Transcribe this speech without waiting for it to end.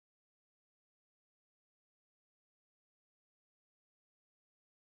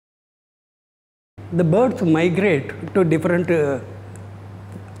The birds migrate to different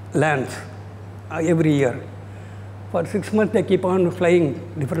lands every year. For 6 months they keep on flying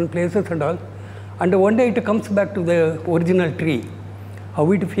different places and all. And one day it comes back to the original tree.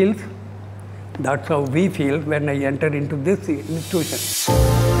 How it feels, that's how we feel when I enter into this institution.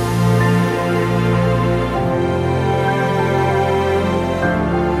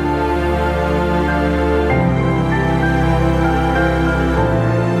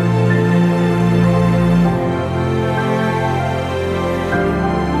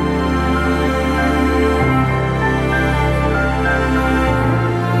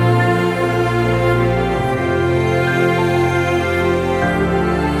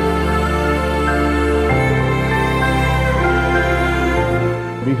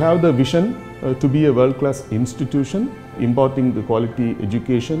 We have the vision to be a world-class institution, imparting the quality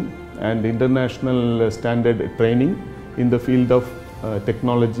education and international standard training in the field of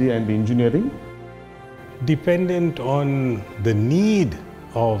technology and engineering. Dependent on the need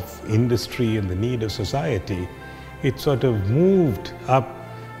of industry and the need of society, it sort of moved up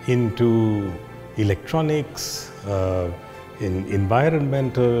into electronics, in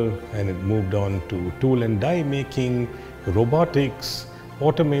environmental, and it moved on to tool and die making, robotics,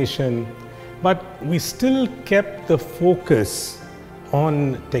 automation, but we still kept the focus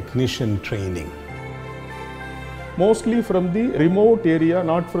on technician training. Mostly from the remote area,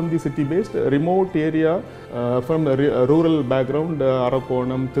 not from the city-based, remote area, from a rural background,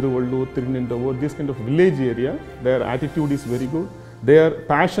 Arakonam, Tiruvallur, Tirunelveli, this kind of village area, their attitude is very good. Their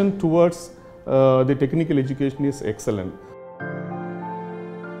passion towards the technical education is excellent.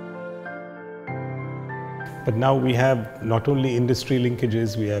 But now we have not only industry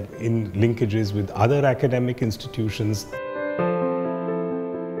linkages, we have linkages with other academic institutions.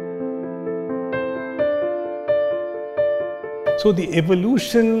 So the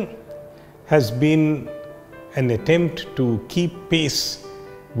evolution has been an attempt to keep pace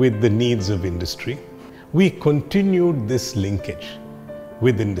with the needs of industry. We continued this linkage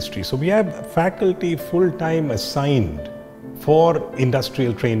with industry. So we have faculty full-time assigned for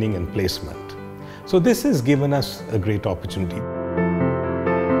industrial training and placement. So this has given us a great opportunity.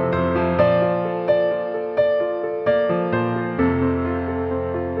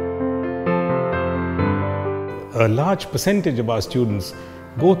 A large percentage of our students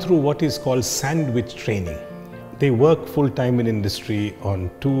go through what is called sandwich training. They work full-time in industry on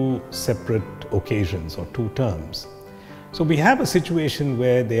 2 separate occasions or 2 terms. So we have a situation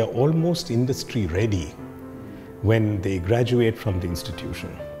where they are almost industry ready when they graduate from the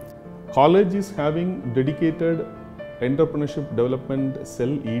institution. College is having dedicated entrepreneurship development cell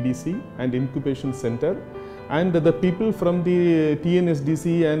EDC and incubation center, and the people from the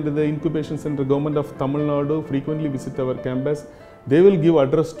TNSDC and the incubation center government of Tamil Nadu frequently visit our campus. They will give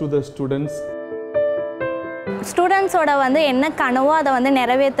address to the students. Students oda வந்து என்ன கனவோ அத வந்து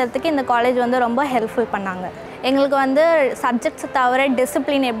நிறைவேற்றதுக்கு இந்த college வந்து ரொம்ப helpful பண்ணாங்க. எங்களுக்கு வந்து சப்ஜெக்ட்ஸ் தவிர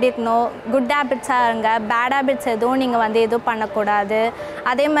டிசிப்ளின் எப்படி இருக்கணும், குட் ஹேபிட்ஸாக இருங்க, பேட் ஹேபிட்ஸ் எதுவும் நீங்கள் வந்து எதுவும் பண்ணக்கூடாது.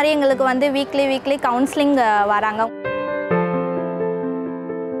 அதே மாதிரி எங்களுக்கு வந்து வீக்லி கவுன்சிலிங் வராங்க.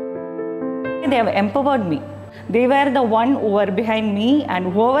 They have empowered me. They were the one who were behind me, and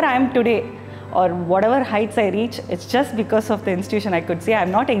whoever I am today or whatever heights I reach, it's just because of the institution, I could say.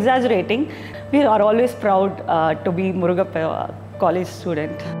 I'm not exaggerating. We are always proud to be Murugappa College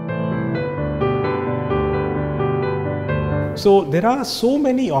student. So there are so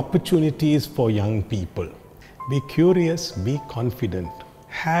many opportunities for young people. Be curious, be confident,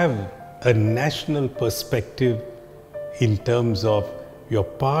 have a national perspective in terms of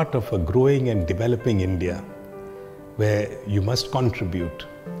you're part of a growing and developing India where you must contribute,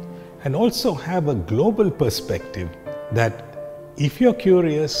 and also have a global perspective that if you're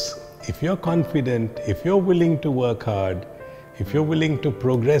curious, if you're confident, if you're willing to work hard, if you're willing to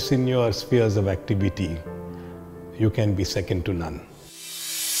progress in your spheres of activity, you can be second to none.